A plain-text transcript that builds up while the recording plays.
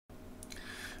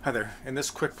Hi there. In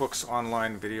this QuickBooks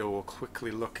Online video, we'll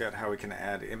quickly look at how we can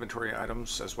add inventory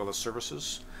items as well as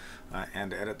services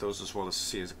and edit those as well as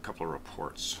see a couple of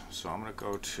reports. So I'm going to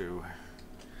go to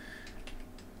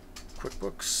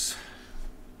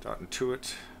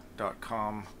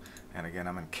QuickBooks.intuit.com, and again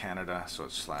I'm in Canada, so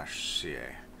it's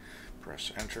 /CA.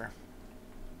 Press enter.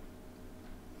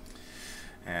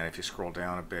 And if you scroll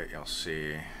down a bit, you'll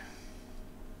see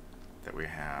that we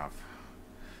have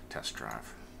test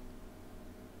drive.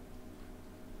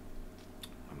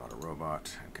 I'm not a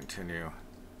robot, and continue.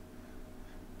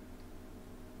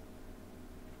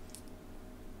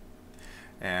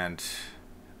 And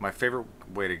my favorite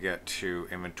way to get to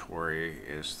inventory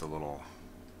is the little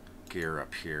gear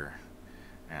up here,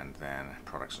 and then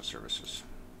products and services.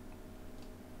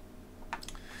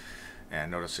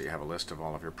 And notice that you have a list of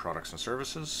all of your products and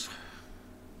services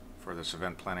for this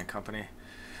event planning company.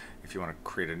 If you want to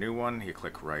create a new one, you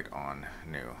click right on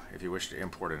New. If you wish to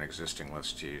import an existing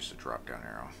list, you use the drop down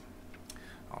arrow.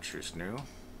 I'll choose New,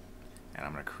 and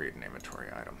I'm going to create an inventory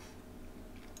item.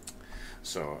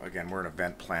 So again, we're an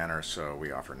event planner, so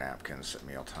we offer napkins at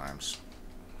meal times.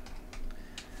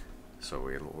 So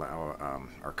we allow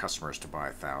our customers to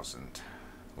buy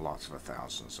lots of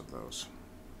thousands of those.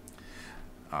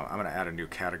 I'm going to add a new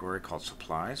category called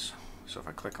supplies. So if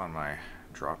I click on my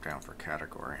drop down for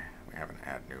category, we have an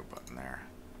add new button there,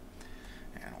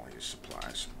 and I'll use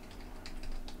supplies.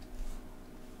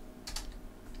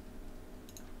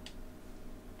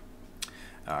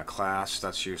 Class,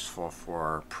 that's useful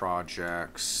for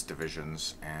projects,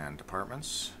 divisions, and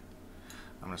departments.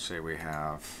 I'm going to say we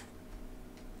have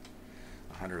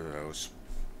 100 of those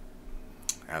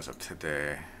as of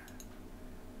today,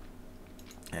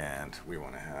 and we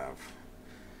want to have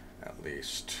at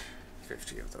least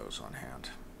 50 of those on hand.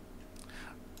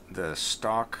 The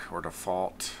stock or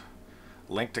default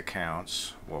linked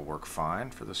accounts will work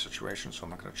fine for this situation, so I'm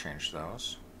not going to change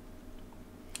those.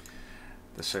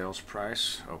 The sales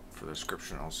price, for the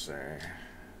description I'll say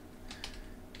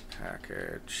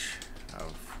package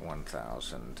of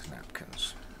 1,000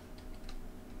 napkins.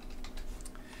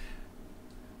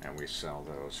 And we sell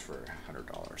those for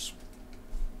 $100.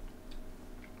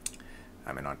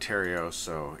 I'm in Ontario,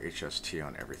 so HST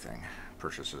on everything,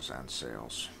 purchases and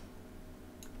sales.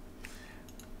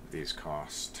 These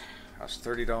cost us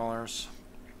 $30,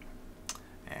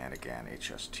 and again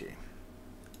HST.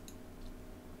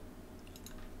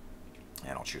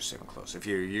 And I'll choose Save and Close. If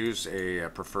you use a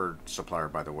preferred supplier,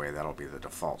 by the way, that'll be the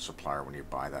default supplier when you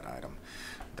buy that item.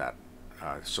 That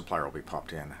supplier will be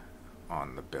popped in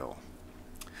on the bill.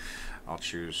 I'll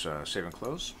choose Save and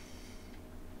Close,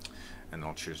 and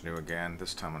I'll choose New again.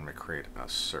 This time I'm going to create a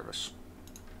service.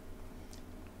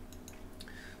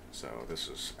 So this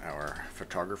is our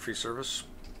photography service.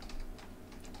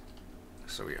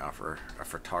 So we offer a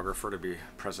photographer to be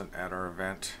present at our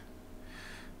event.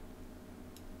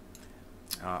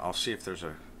 I'll see if there's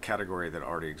a category that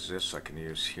already exists I can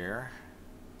use here.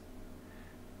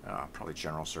 Probably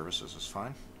general services is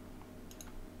fine.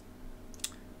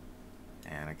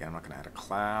 And again, I'm not going to add a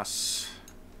class.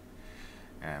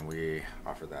 And we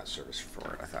offer that service for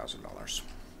 $1,000.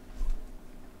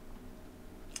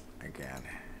 Again,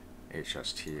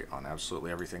 HST on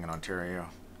absolutely everything in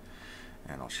Ontario.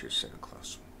 And I'll choose Save and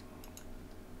Close.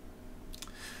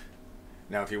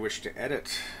 Now, if you wish to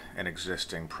edit an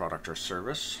existing product or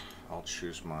service, I'll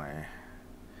choose my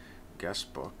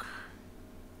guest book.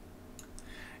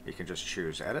 You can just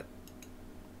choose Edit,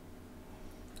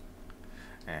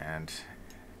 and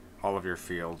all of your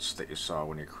fields that you saw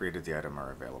when you created the item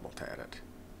are available to edit.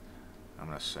 I'm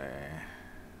going to say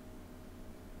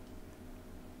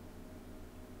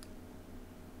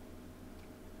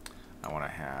I want to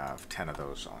have 10 of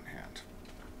those on hand.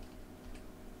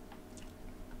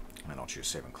 And I'll choose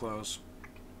Save and Close.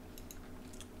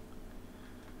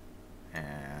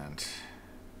 And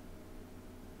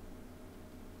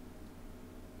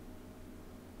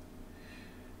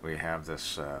we have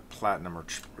this Platinum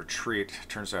Retreat.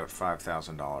 Turns out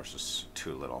 $5,000 is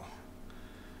too little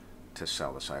to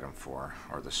sell this item for,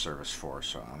 or the service for,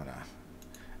 so I'm going to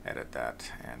edit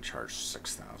that and charge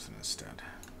 $6,000 instead.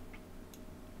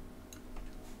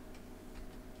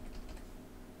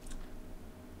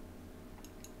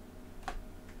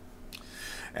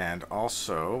 And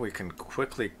also, we can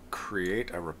quickly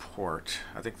create a report.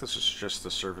 I think this is just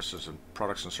the services and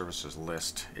products and services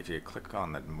list. If you click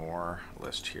on the More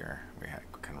list here, we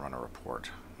can run a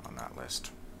report on that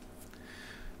list.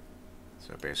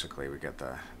 So basically, we get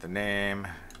the name,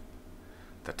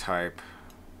 the type,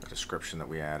 the description that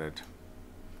we added,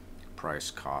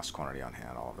 price, cost, quantity on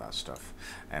hand, all of that stuff.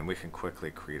 And we can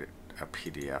quickly create a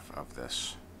PDF of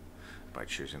this. by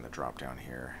choosing the drop down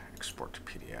here, export to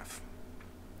PDF.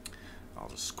 I'll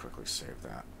just quickly save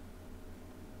that.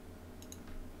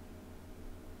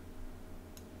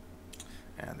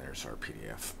 And there's our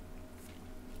PDF.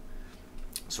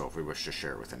 So if we wish to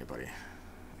share with anybody,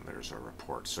 there's our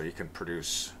report. So you can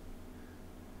produce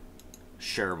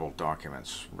shareable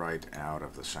documents right out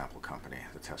of the sample company,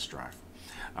 the test drive.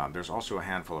 There's also a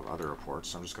handful of other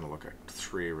reports. I'm just going to look at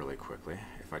 3 really quickly.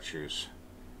 If I choose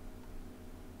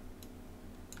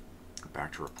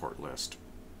back to report list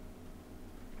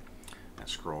and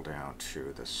scroll down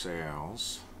to the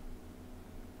sales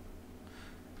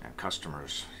and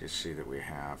customers, you see that we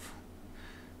have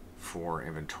 4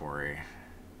 inventory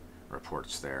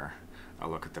reports there. I'll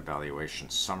look at the valuation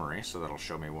summary, so that'll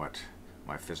show me what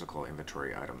my physical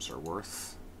inventory items are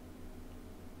worth.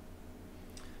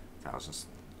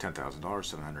 $10,000,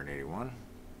 781.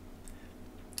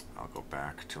 I'll go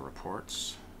back to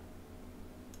reports.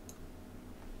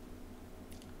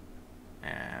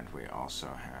 And we also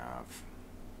have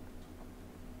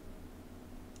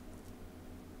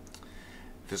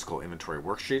physical inventory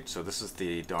worksheet. So this is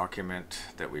the document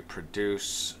that we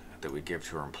produce, that we give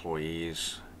to our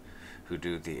employees who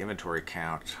do the inventory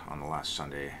count on the last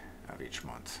Sunday of each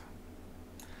month.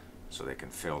 So they can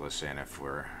fill this in if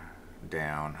we're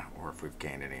down or if we've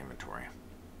gained any inventory.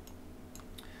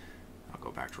 I'll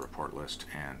go back to report list,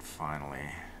 and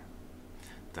finally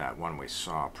that one we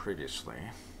saw previously,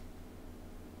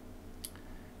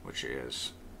 which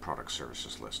is product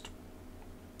services list.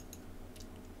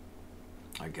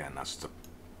 Again, that's the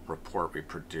report we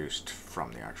produced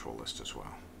from the actual list as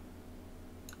well.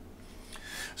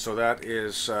 So that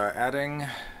is editing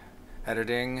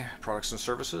products and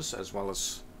services, as well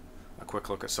as a quick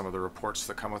look at some of the reports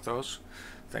that come with those.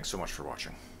 Thanks so much for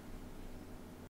watching.